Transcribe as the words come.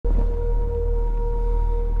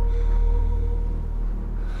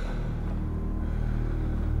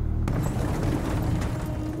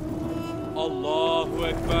Allahu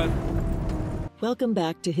Akbar. Welcome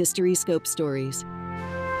back to History Scope Stories.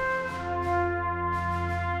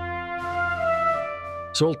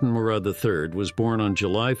 Sultan Murad III was born on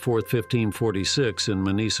July 4, 1546 in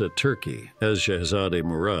Manisa, Turkey, as Shehzade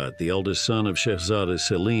Murad, the eldest son of Shehzade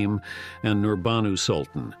Selim and Nurbanu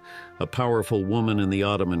Sultan, a powerful woman in the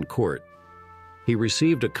Ottoman court. He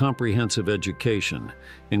received a comprehensive education,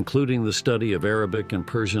 including the study of Arabic and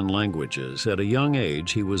Persian languages. At a young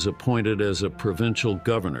age, he was appointed as a provincial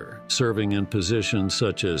governor, serving in positions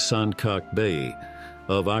such as Sancak Bey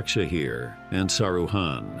of Akshahir and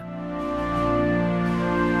Saruhan.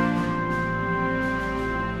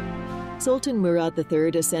 Sultan Murad III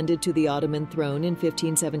ascended to the Ottoman throne in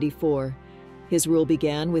 1574. His rule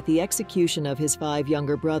began with the execution of his 5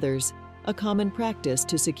 younger brothers, a common practice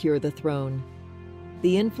to secure the throne.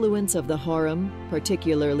 The influence of the harem,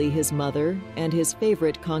 particularly his mother and his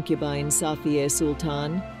favorite concubine Safiye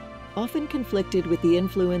Sultan, often conflicted with the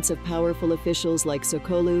influence of powerful officials like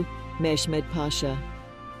Sokolu, Mehmed Pasha.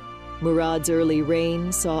 Murad's early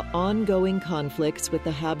reign saw ongoing conflicts with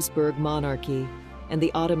the Habsburg monarchy, and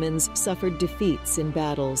the Ottomans suffered defeats in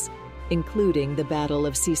battles, including the Battle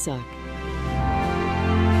of Sisak.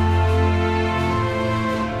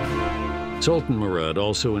 Sultan Murad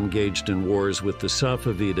also engaged in wars with the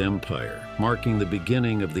Safavid Empire, marking the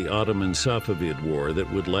beginning of the Ottoman-Safavid War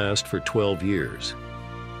that would last for 12 years.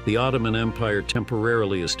 The Ottoman Empire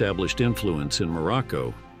temporarily established influence in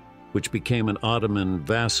Morocco, which became an Ottoman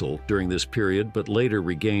vassal during this period but later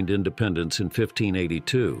regained independence in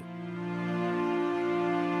 1582.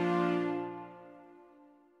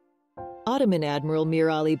 Ottoman Admiral Mir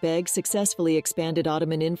Ali Beg successfully expanded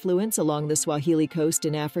Ottoman influence along the Swahili coast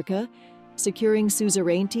in Africa, securing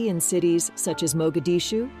suzerainty in cities such as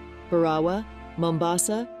Mogadishu, Barawa,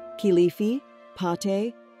 Mombasa, Kilifi,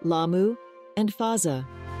 Pate, Lamu, and Faza.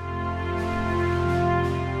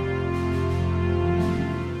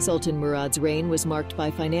 Sultan Murad's reign was marked by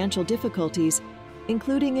financial difficulties,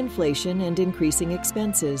 including inflation and increasing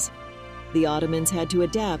expenses. The Ottomans had to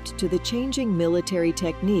adapt to the changing military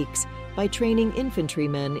techniques by training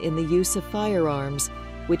infantrymen in the use of firearms,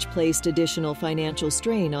 which placed additional financial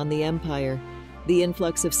strain on the empire. The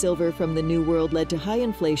influx of silver from the New World led to high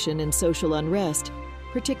inflation and social unrest,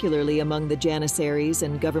 particularly among the janissaries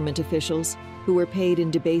and government officials, who were paid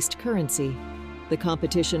in debased currency. The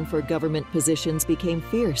competition for government positions became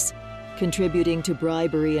fierce, contributing to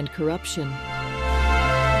bribery and corruption.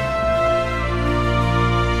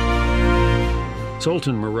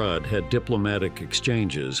 Sultan Murad had diplomatic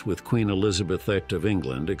exchanges with Queen Elizabeth I of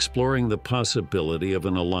England, exploring the possibility of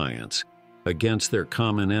an alliance against their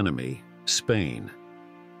common enemy, Spain.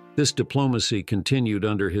 This diplomacy continued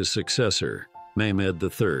under his successor, Mehmed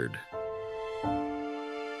III.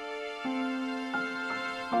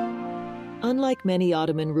 Unlike many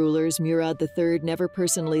Ottoman rulers, Murad III never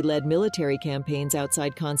personally led military campaigns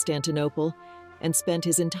outside Constantinople and spent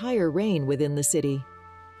his entire reign within the city.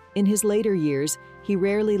 In his later years, he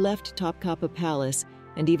rarely left Topkapi Palace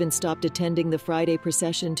and even stopped attending the Friday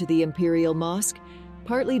procession to the Imperial Mosque,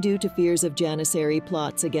 partly due to fears of Janissary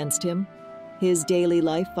plots against him. His daily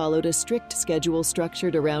life followed a strict schedule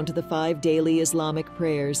structured around the 5 daily Islamic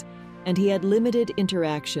prayers, and he had limited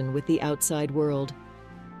interaction with the outside world.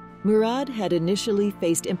 Murad had initially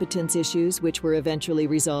faced impotence issues which were eventually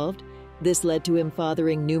resolved. This led to him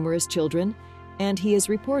fathering numerous children, and he is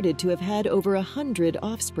reported to have had over 100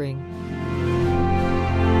 offspring.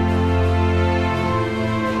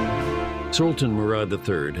 Sultan Murad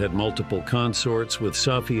III had multiple consorts, with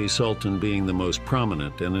Safiye Sultan being the most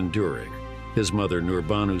prominent and enduring. His mother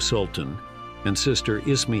Nurbanu Sultan and sister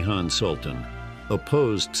Ismihan Sultan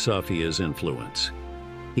opposed Safiye's influence.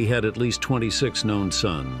 He had at least 26 known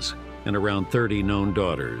sons and around 30 known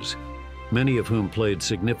daughters, many of whom played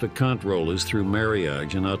significant roles through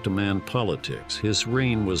marriage in Ottoman politics. His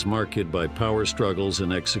reign was marked by power struggles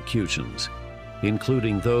and executions,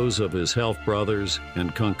 including those of his half-brothers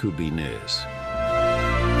and concubines.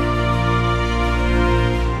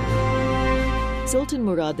 Sultan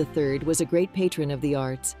Murad III was a great patron of the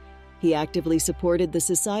arts. He actively supported the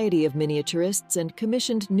Society of Miniaturists and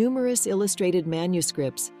commissioned numerous illustrated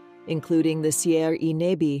manuscripts, including the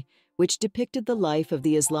Siyer-i-Nebi, which depicted the life of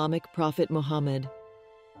the Islamic prophet Muhammad.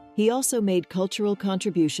 He also made cultural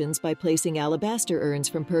contributions by placing alabaster urns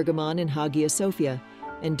from Pergamon in Hagia Sophia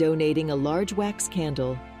and donating a large wax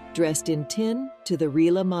candle dressed in tin to the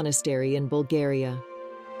Rila Monastery in Bulgaria.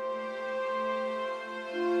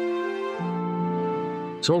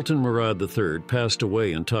 Sultan Murad III passed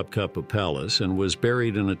away in Topkapi Palace and was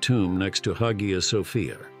buried in a tomb next to Hagia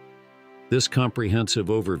Sophia. This comprehensive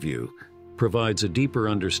overview provides a deeper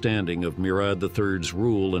understanding of Murad III's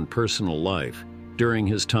rule and personal life during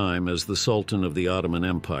his time as the Sultan of the Ottoman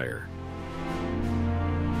Empire.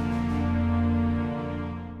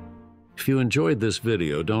 If you enjoyed this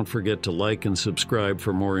video, don't forget to like and subscribe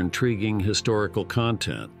for more intriguing historical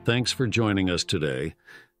content. Thanks for joining us today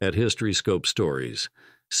at HistoryScope Stories.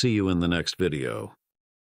 See you in the next video.